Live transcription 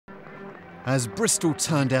As Bristol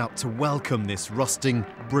turned out to welcome this rusting,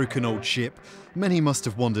 broken old ship, many must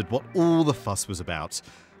have wondered what all the fuss was about.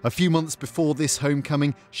 A few months before this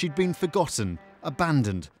homecoming, she'd been forgotten,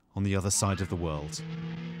 abandoned on the other side of the world.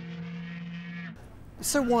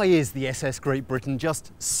 So why is the SS Great Britain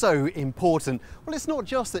just so important? Well, it's not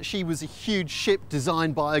just that she was a huge ship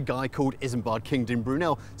designed by a guy called Isambard Kingdom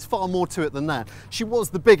Brunel. It's far more to it than that. She was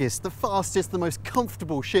the biggest, the fastest, the most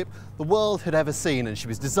comfortable ship the world had ever seen, and she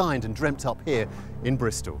was designed and dreamt up here in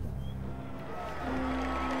Bristol.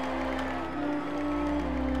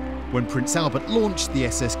 When Prince Albert launched the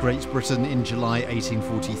SS Great Britain in July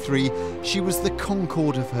 1843, she was the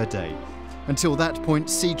Concorde of her day. Until that point,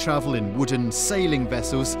 sea travel in wooden sailing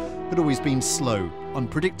vessels had always been slow,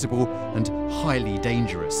 unpredictable and highly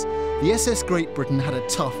dangerous. The SS Great Britain had a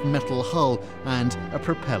tough metal hull and a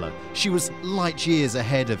propeller. She was light years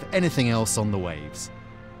ahead of anything else on the waves.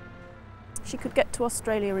 She could get to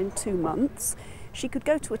Australia in 2 months. She could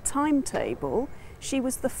go to a timetable. She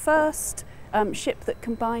was the first ship that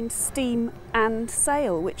combined steam and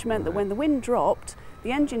sail, which meant that when the wind dropped,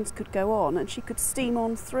 the engines could go on and she could steam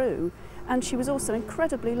on through. And she was also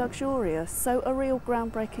incredibly luxurious, so a real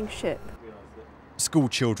groundbreaking ship. School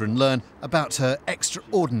children learn about her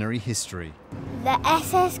extraordinary history. The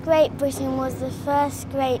SS Great Britain was the first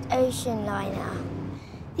great ocean liner.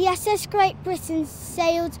 The SS Great Britain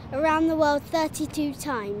sailed around the world 32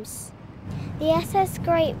 times. The SS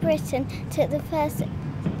Great Britain took the first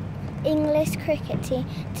English cricket team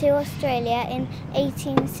to Australia in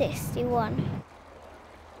 1861.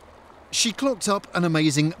 She clocked up an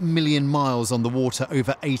amazing 1,000,000 miles on the water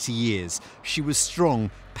over 80 years. She was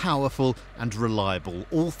strong, powerful and reliable,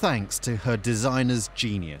 all thanks to her designer's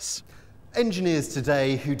genius. Engineers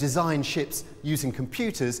today who design ships using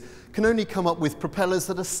computers can only come up with propellers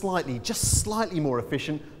that are just slightly more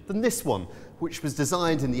efficient than this one, which was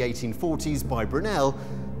designed in the 1840s by Brunel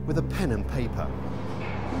with a pen and paper.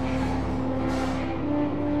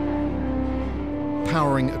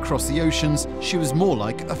 Powering across the oceans, she was more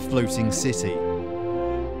like a floating city.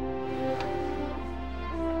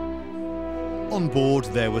 On board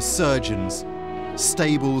there were surgeons,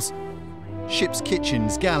 stables, ship's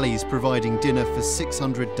kitchens, galleys providing dinner for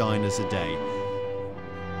 600 diners a day,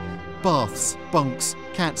 baths, bunks,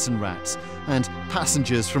 cats and rats, and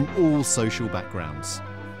passengers from all social backgrounds.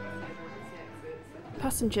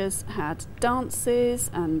 Passengers had dances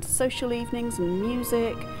and social evenings and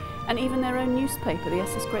music, and even their own newspaper, the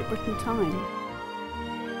SS Great Britain Time.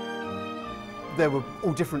 There were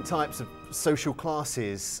all different types of social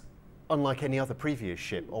classes, unlike any other previous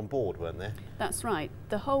ship on board, weren't there? That's right.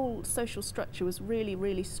 The whole social structure was really,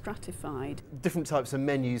 really stratified. Different types of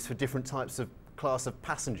menus for different types of class of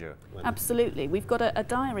passenger. Absolutely. We've got a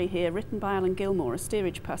diary here written by Alan Gilmore, a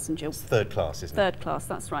steerage passenger. It's third class, isn't it? Third class,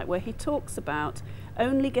 that's right, where he talks about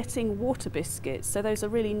only getting water biscuits, so those are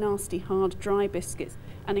really nasty, hard, dry biscuits.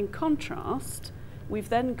 And in contrast, we've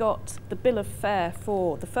then got the bill of fare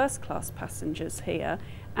for the first class passengers here,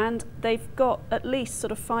 and they've got at least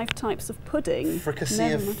sort of 5 types of pudding.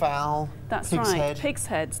 Fricassee of fowl, that's pig's right, head. Pig's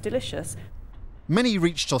heads, delicious. Many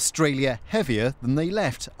reached Australia heavier than they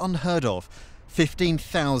left, unheard of.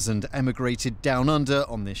 15,000 emigrated down under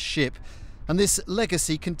on this ship, and this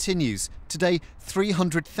legacy continues. Today,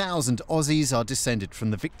 300,000 Aussies are descended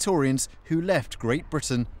from the Victorians who left Great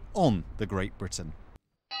Britain on the Great Britain.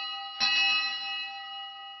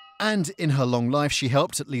 And in her long life, she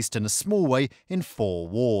helped, at least in a small way, in 4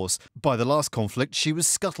 wars. By the last conflict, she was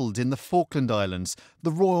scuttled in the Falkland Islands,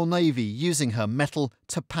 the Royal Navy using her metal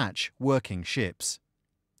to patch working ships.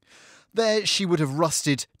 There she would have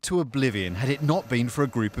rusted to oblivion had it not been for a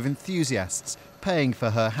group of enthusiasts paying for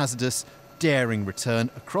her hazardous, daring return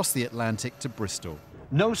across the Atlantic to Bristol.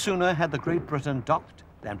 No sooner had the Great Britain docked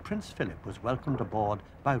than Prince Philip was welcomed aboard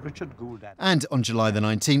by Richard Gould. And on July the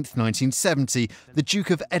 19th, 1970, the Duke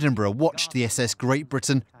of Edinburgh watched the SS Great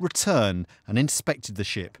Britain return and inspected the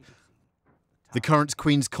ship. The current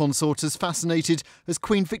Queen's consort as fascinated as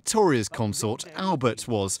Queen Victoria's consort Albert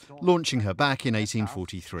was, launching her back in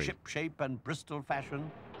 1843. Ship shape and Bristol fashion.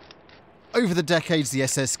 Over the decades, the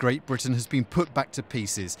SS Great Britain has been put back to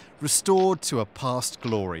pieces, restored to a past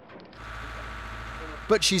glory.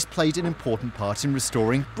 But she's played an important part in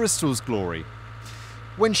restoring Bristol's glory.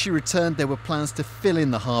 When she returned, there were plans to fill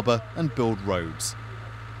in the harbour and build roads.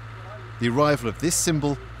 The arrival of this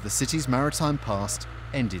symbol of the city's maritime past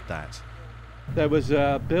ended that. There was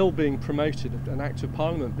a bill being promoted, an Act of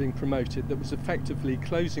Parliament being promoted, that was effectively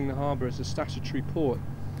closing the harbour as a statutory port,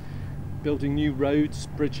 building new roads,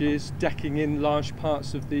 bridges, decking in large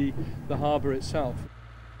parts of the harbour itself.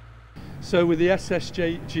 So with the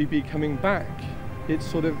SSGB coming back it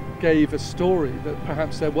sort of gave a story that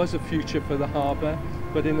perhaps there was a future for the harbour,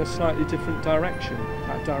 but in a slightly different direction,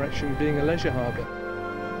 that direction being a leisure harbour.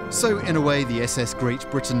 So, in a way, the SS Great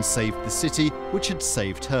Britain saved the city, which had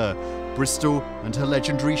saved her. Bristol and her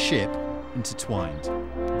legendary ship intertwined.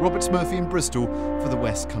 Robert Murphy in Bristol for the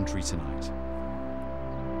West Country Tonight.